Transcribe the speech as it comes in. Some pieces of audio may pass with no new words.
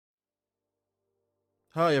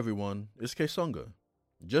Hi everyone, it's Kesonga.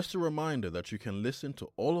 Just a reminder that you can listen to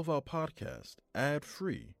all of our podcasts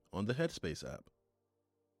ad-free on the Headspace app.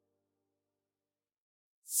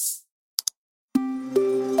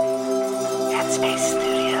 Headspace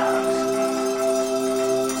Studios.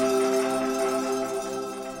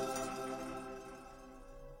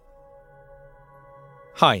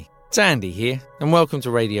 Hi, it's Andy here, and welcome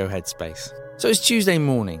to Radio Headspace. So it's Tuesday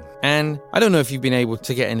morning, and I don't know if you've been able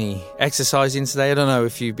to get any exercise in today. I don't know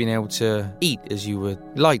if you've been able to eat as you would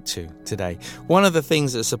like to today. One of the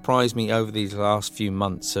things that surprised me over these last few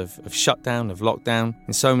months of shutdown, of lockdown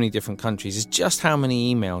in so many different countries is just how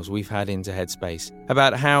many emails we've had into Headspace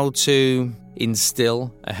about how to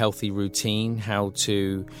instill a healthy routine, how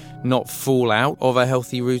to not fall out of a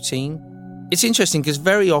healthy routine. It's interesting because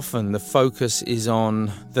very often the focus is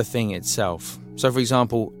on the thing itself. So, for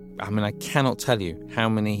example, I cannot tell you how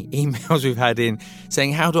many emails we've had in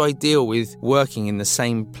saying, how do I deal with working in the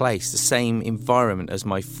same place, the same environment as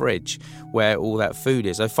my fridge where all that food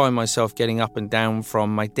is? I find myself getting up and down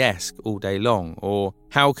from my desk all day long. Or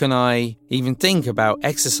how can I even think about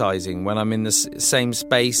exercising when I'm in the same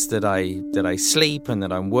space that I sleep and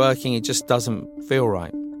that I'm working? It just doesn't feel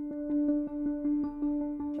right.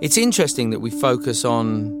 It's interesting that we focus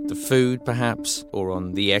on the food, perhaps, or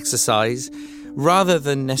on the exercise, rather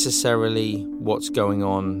than necessarily what's going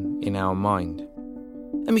on in our mind.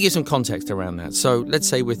 Let me give some context around that. So let's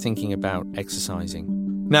say we're thinking about exercising.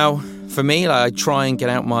 Now, for me, I try and get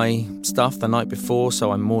out my stuff the night before,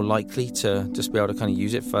 so I'm more likely to just be able to kind of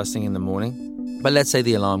use it first thing in the morning. But let's say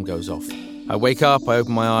the alarm goes off. I wake up, I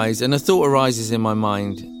open my eyes, and a thought arises in my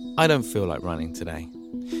mind, I don't feel like running today.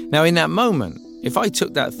 Now, in that moment, if I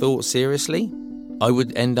took that thought seriously, I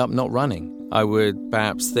would end up not running. I would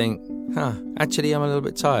perhaps think, actually I'm a little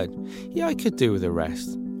bit tired. Yeah, I could do with a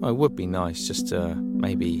rest. It would be nice just to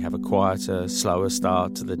maybe have a quieter, slower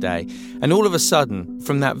start to the day. And all of a sudden,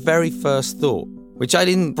 from that very first thought, which I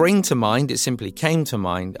didn't bring to mind, it simply came to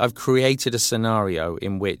mind, I've created a scenario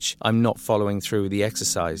in which I'm not following through with the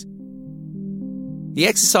exercise. The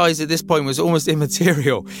exercise at this point was almost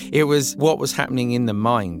immaterial. It was what was happening in the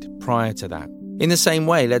mind prior to that. In the same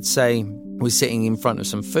way, let's say we're sitting in front of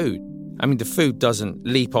some food. The food doesn't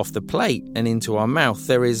leap off the plate and into our mouth.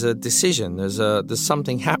 There is a decision. There's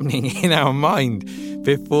something happening in our mind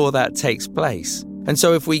before that takes place. And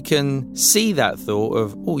so if we can see that thought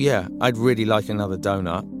of, oh yeah, I'd really like another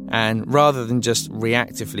donut, and rather than just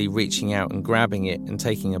reactively reaching out and grabbing it and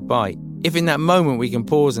taking a bite, if in that moment we can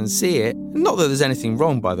pause and see it, not that there's anything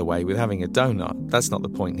wrong, by the way, with having a donut, that's not the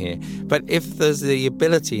point here, but if there's the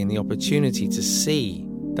ability and the opportunity to see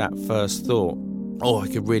that first thought, I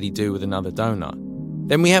could really do with another donut,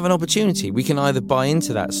 then we have an opportunity. We can either buy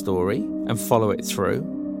into that story and follow it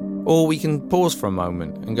through, or we can pause for a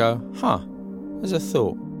moment and go, there's a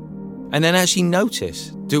thought. And then actually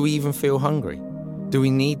notice, do we even feel hungry? Do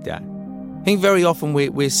we need that? I think very often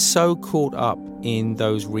we're so caught up in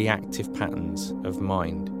those reactive patterns of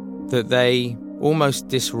mind that they almost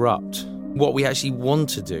disrupt what we actually want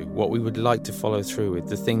to do, what we would like to follow through with,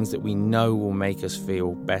 the things that we know will make us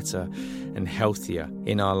feel better and healthier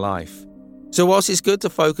in our life. So whilst it's good to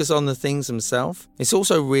focus on the things themselves, it's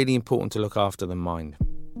also really important to look after the mind.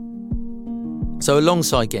 So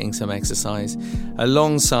alongside getting some exercise,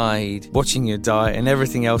 alongside watching your diet and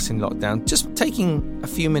everything else in lockdown, just taking a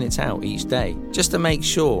few minutes out each day, just to make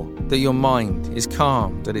sure that your mind is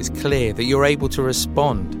calm, that it's clear, that you're able to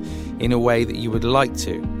respond in a way that you would like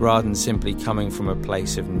to, rather than simply coming from a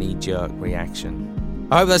place of knee-jerk reaction.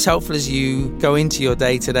 I hope that's helpful as you go into your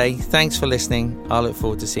day today. Thanks for listening. I look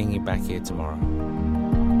forward to seeing you back here tomorrow.